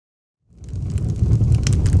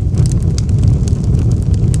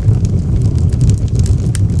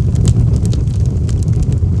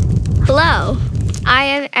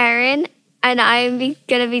Hi, I'm Erin, and I'm going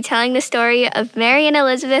to be telling the story of Mary and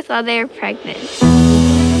Elizabeth while they were pregnant.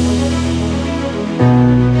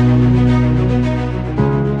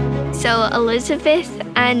 So Elizabeth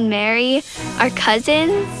and Mary are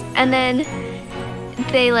cousins, and then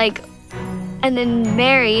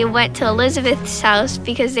Mary went to Elizabeth's house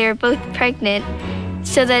because they were both pregnant,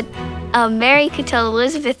 so that Mary could tell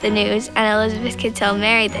Elizabeth the news, and Elizabeth could tell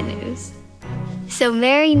Mary the news. So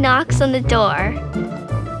Mary knocks on the door.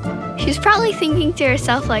 She's probably thinking to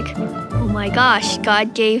herself like, oh my gosh,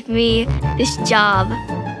 God gave me this job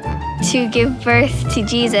to give birth to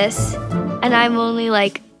Jesus, and I'm only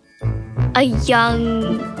like a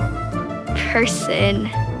young person,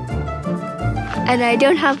 and I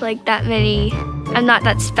don't have like that many, I'm not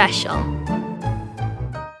that special.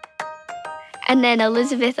 And then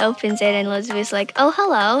Elizabeth opens it, and Elizabeth's like, oh,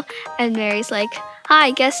 hello. And Mary's like, hi,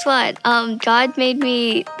 guess what? God made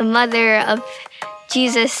me the mother of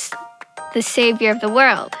Jesus, the Savior of the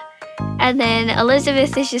world. And then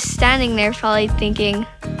Elizabeth is just standing there probably thinking,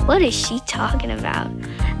 what is she talking about?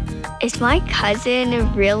 Is my cousin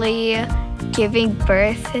really giving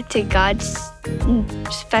birth to God's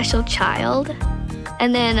special child?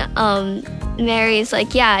 And then Mary's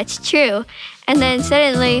like, yeah, it's true. And then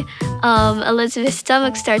suddenly Elizabeth's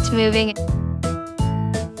stomach starts moving.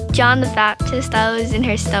 John the Baptist that was in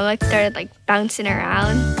her stomach started like bouncing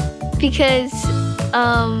around because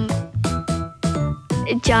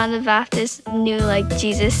John the Baptist knew like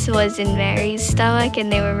Jesus was in Mary's stomach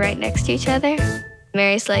and they were right next to each other.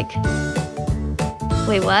 Mary's like,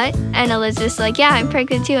 wait, what? And Elizabeth's like, yeah, I'm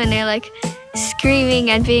pregnant too. And they're like screaming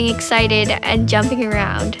and being excited and jumping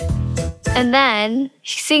around. And then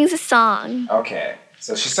she sings a song. Okay,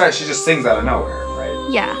 so she just sings out of nowhere, right?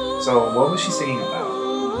 Yeah. So what was she singing about?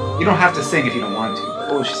 You don't have to sing if you don't want to, but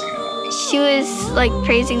what was she singing about? She was like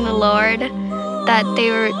praising the Lord that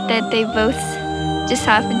they both just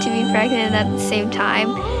happened to be pregnant at the same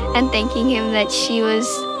time, and thanking him that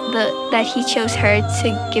that he chose her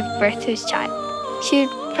to give birth to his child. She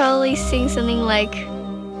would probably sing something like,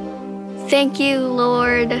 thank you,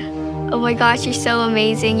 Lord. Oh my gosh, you're so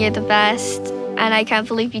amazing. You're the best. And I can't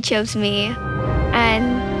believe you chose me.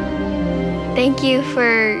 And thank you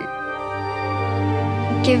for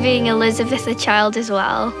giving Elizabeth a child as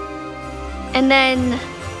well. And then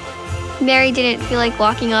Mary didn't feel like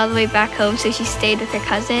walking all the way back home, so she stayed with her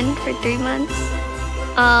cousin for 3 months,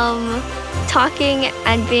 talking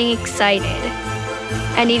and being excited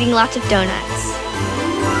and eating lots of donuts.